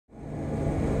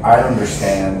I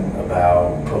understand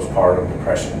about postpartum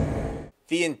depression.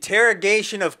 The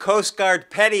interrogation of Coast Guard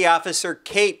Petty Officer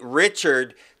Kate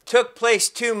Richard took place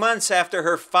 2 months after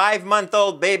her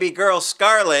 5-month-old baby girl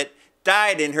Scarlett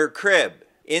died in her crib,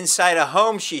 inside a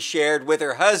home she shared with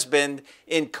her husband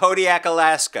in Kodiak,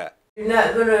 Alaska. You're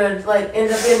not gonna like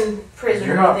end up in prison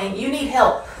or anything. You need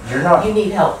help. You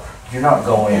need help. You're not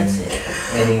going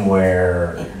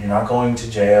anywhere. You're not going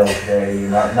to jail today.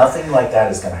 Nothing like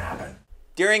that is going to happen.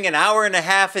 During an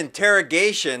hour-and-a-half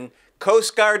interrogation,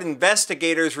 Coast Guard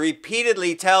investigators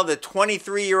repeatedly tell the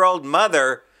 23-year-old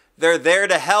mother they're there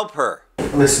to help her.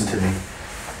 Listen to me.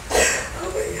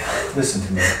 Oh my God. Listen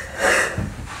to me.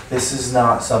 This is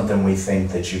not something we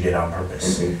think that you did on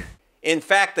purpose. In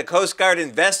fact, the Coast Guard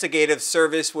Investigative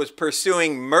Service was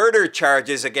pursuing murder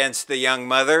charges against the young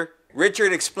mother.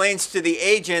 Richard explains to the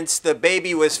agents the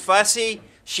baby was fussy,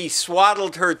 she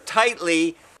swaddled her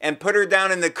tightly, and put her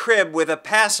down in the crib with a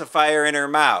pacifier in her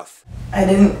mouth. I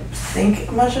didn't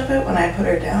think much of it when I put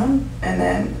her down, and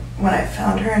then when I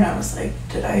found her and I was like,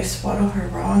 did I swaddle her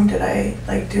wrong? Did I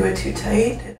do it too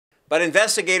tight? But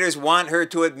investigators want her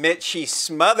to admit she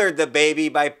smothered the baby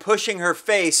by pushing her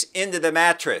face into the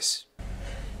mattress.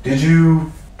 Did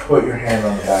you put your hand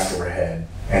on the back of her head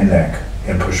and neck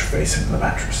and push her face into the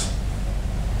mattress?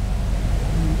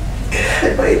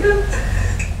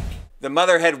 The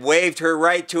mother had waived her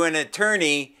right to an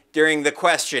attorney during the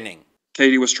questioning.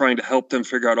 Katie was trying to help them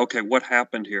figure out, okay, what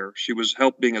happened here? She was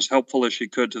being as helpful as she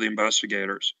could to the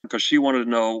investigators because she wanted to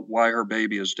know why her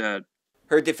baby is dead.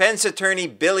 Her defense attorney,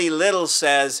 Billy Little,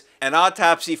 says an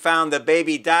autopsy found the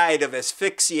baby died of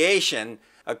asphyxiation,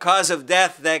 a cause of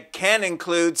death that can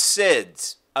include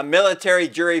SIDS. A military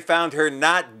jury found her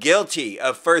not guilty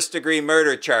of first-degree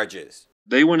murder charges.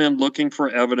 They went in looking for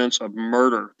evidence of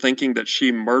murder, thinking that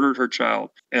she murdered her child,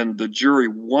 and the jury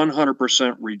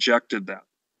 100% rejected that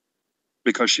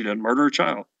because she didn't murder her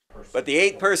child. But the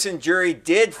 8-person jury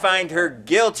did find her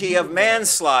guilty of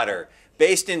manslaughter,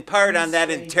 based in part on that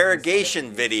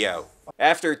interrogation video.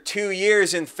 After 2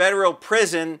 years in federal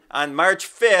prison, on March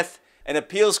 5th, an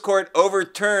appeals court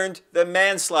overturned the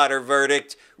manslaughter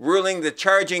verdict, ruling the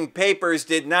charging papers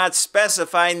did not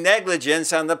specify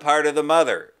negligence on the part of the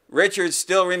mother. Richard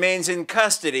still remains in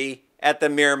custody at the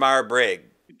Miramar Brig.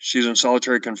 She's in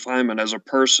solitary confinement as a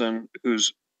person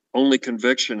whose only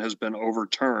conviction has been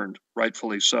overturned,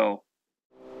 rightfully so.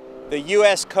 The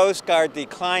U.S. Coast Guard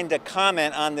declined to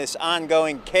comment on this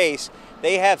ongoing case.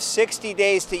 They have 60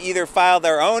 days to either file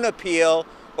their own appeal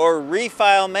or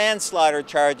refile manslaughter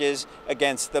charges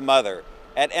against the mother.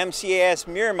 At MCAS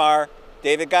Miramar,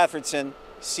 David Gottfredson,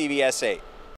 CBS 8.